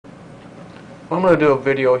I'm going to do a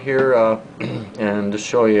video here and just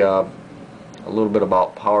show you a little bit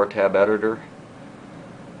about Powertab Editor.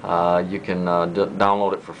 You can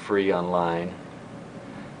download it for free online.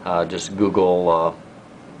 Just Google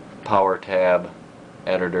Powertab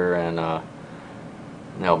Editor and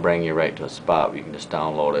they'll bring you right to a spot where you can just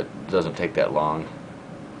download it. It doesn't take that long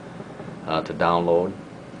to download.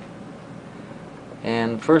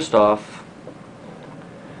 And first off,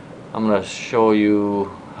 I'm going to show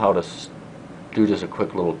you how to do just a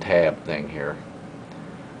quick little tab thing here.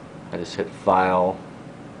 I just hit File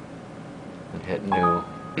and hit New.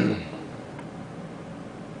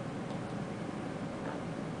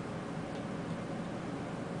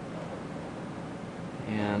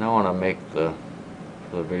 And I want to make for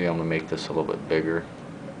the video, I'm going to make this a little bit bigger.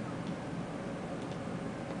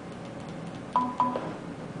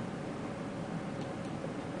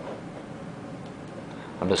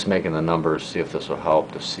 I'm just making the numbers, see if this will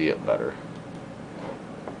help to see it better.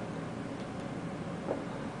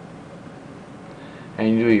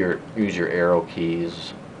 And you use your arrow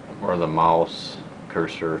keys or the mouse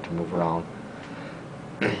cursor to move around.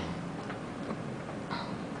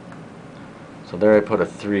 So there I put a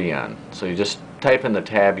 3 on. So you just type in the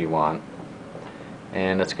tab you want,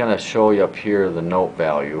 and it's going to show you up here the note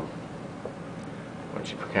value, which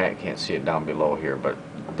you can't see it down below here, but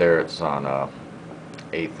there it's on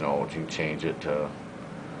 8th note. You can change it to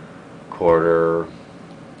quarter,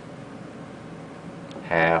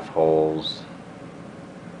 half, wholes,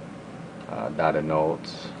 dotted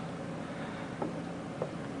notes.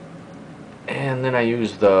 And then I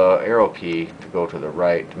use the arrow key to go to the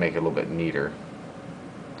right to make it a little bit neater.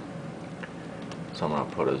 So I'm going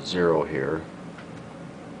to put a 0 here.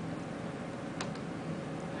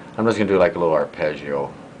 I'm just going to do like a little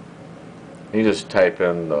arpeggio. You just type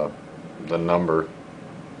in the number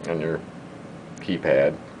on your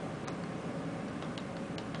keypad.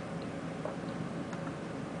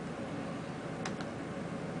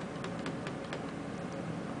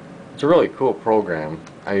 It's a really cool program.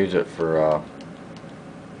 I use it for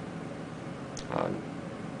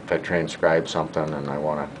if I transcribe something and I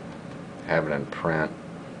want to have it in print.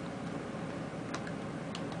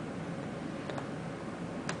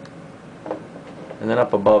 And then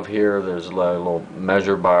up above here there's little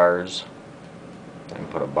measure bars. I can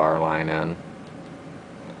put a bar line in.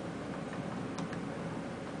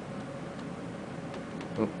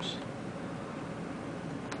 Oops.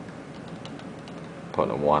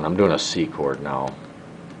 Putting a 1. I'm doing a C chord now.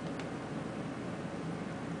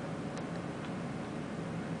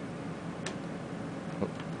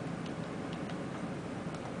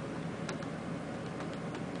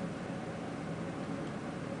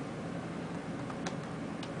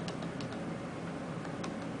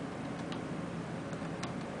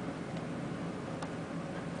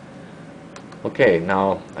 Okay,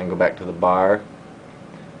 now I can go back to the bar.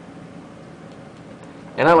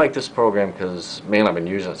 And I like this program because mainly I've been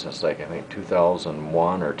using it since like I think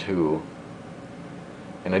 2001 or 2.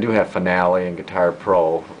 And I do have Finale and Guitar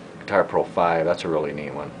Pro 5. That's a really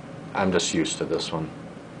neat one. I'm just used to this one.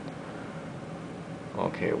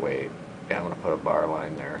 Okay, wait. Yeah, I'm going to put a bar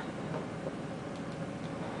line there.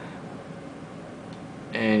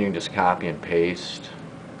 And you can just copy and paste.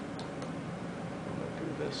 I'm going to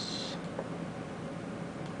do this.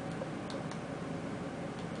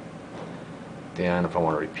 Then if I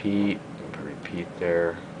want to repeat, I can repeat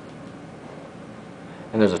there.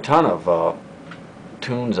 And there's a ton of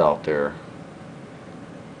tunes out there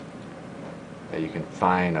that you can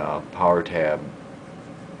find Powertab.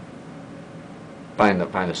 Find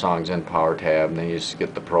the songs in Powertab, and then you just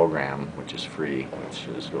get the program, which is free, which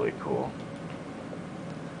is really cool.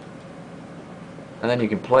 And then you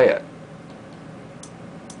can play it.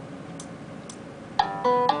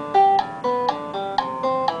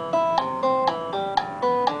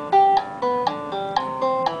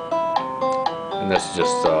 And this is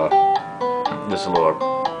just a little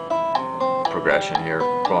progression here,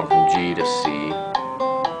 going from G to C.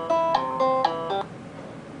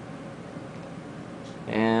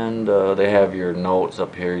 And they have your notes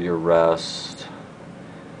up here, your rest.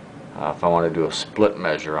 If I want to do a split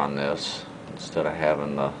measure on this, instead of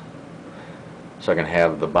having so I can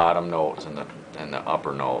have the bottom notes and the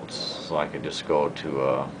upper notes. So I could just go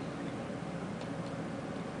to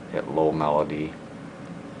hit low melody.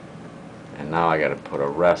 And now I got to put a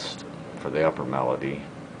rest for the upper melody.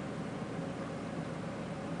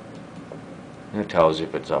 And it tells you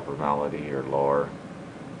if it's upper melody or lower.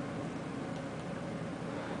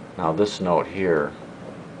 Now this note here,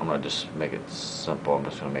 I'm going to just make it simple. I'm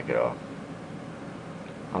just going to make it I'm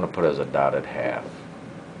going to put it as a dotted half.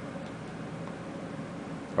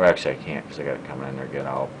 Or actually I can't because I got to come in there again.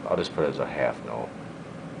 I'll just put it as a half note.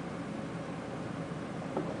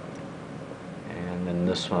 And then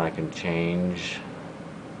this one I can change.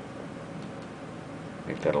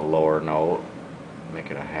 Make that a lower note. Make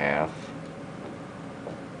it a half.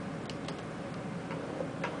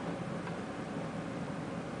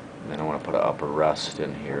 And then I want to put an upper rest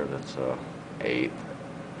in here that's a eighth.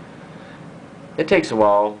 It takes a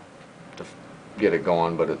while to get it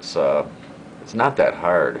going, but it's not that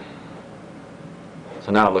hard.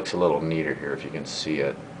 So now it looks a little neater here if you can see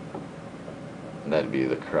it. And that'd be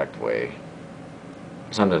the correct way.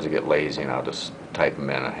 Sometimes I get lazy and I'll just type them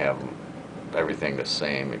in and have everything the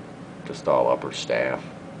same, just all upper staff.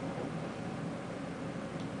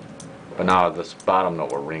 But now this bottom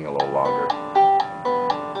note will ring a little longer,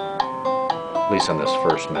 at least on this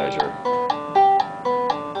first measure.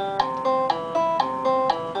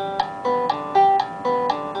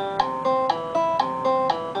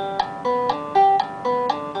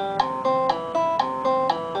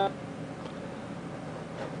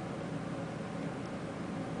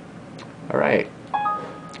 Alright,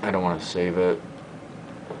 I don't want to save it.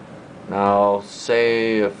 Now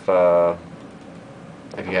say if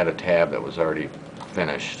you had a tab that was already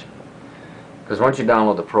finished, because once you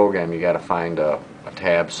download the program you got to find a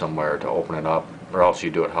tab somewhere to open it up, or else you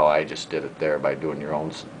do it how I just did it there by doing your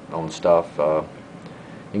own stuff. You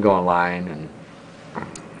can go online, and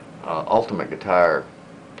Ultimate Guitar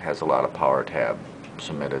has a lot of Powertab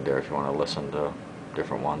submitted there if you want to listen to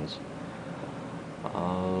different ones.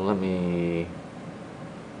 Let me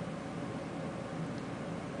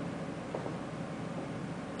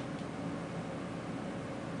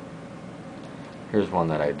here's one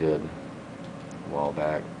that I did a while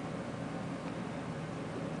back.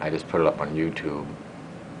 I just put it up on YouTube.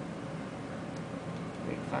 Let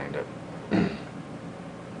me find it. I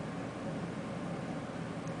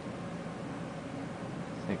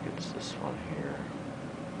think it's this one here.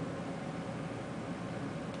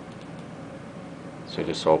 So it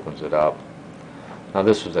just opens it up. Now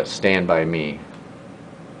this was at Stand By Me,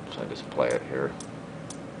 so I just play it here.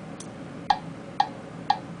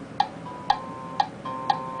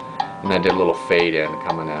 And I did a little fade in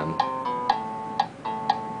coming in.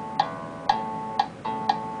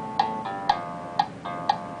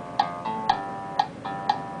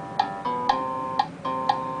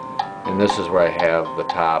 And this is where I have the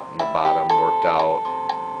top and the bottom worked out.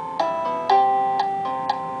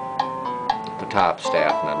 The top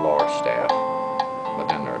staff and the lower staff. But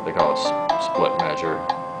then they call it split measure.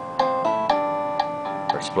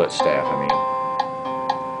 Or split staff, I mean.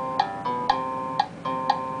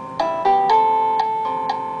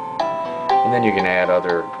 And then you can add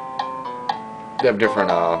other, they have different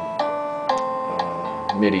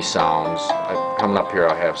MIDI sounds. Coming up here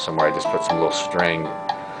I have somewhere I just put some little string,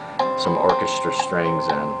 some orchestra strings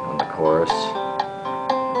in on the chorus.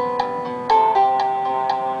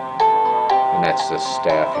 And that's this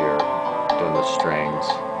staff here doing the strings.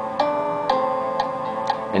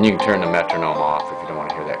 And you can turn the metronome off if you don't want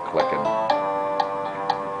to hear that clicking.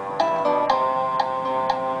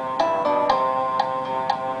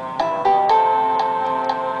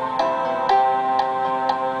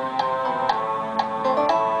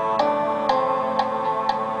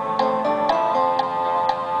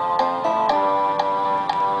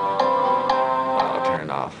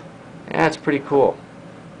 That's pretty cool,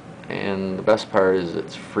 and the best part is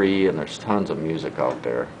it's free and there's tons of music out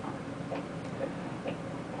there.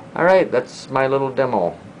 Alright, that's my little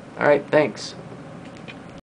demo. Alright, thanks.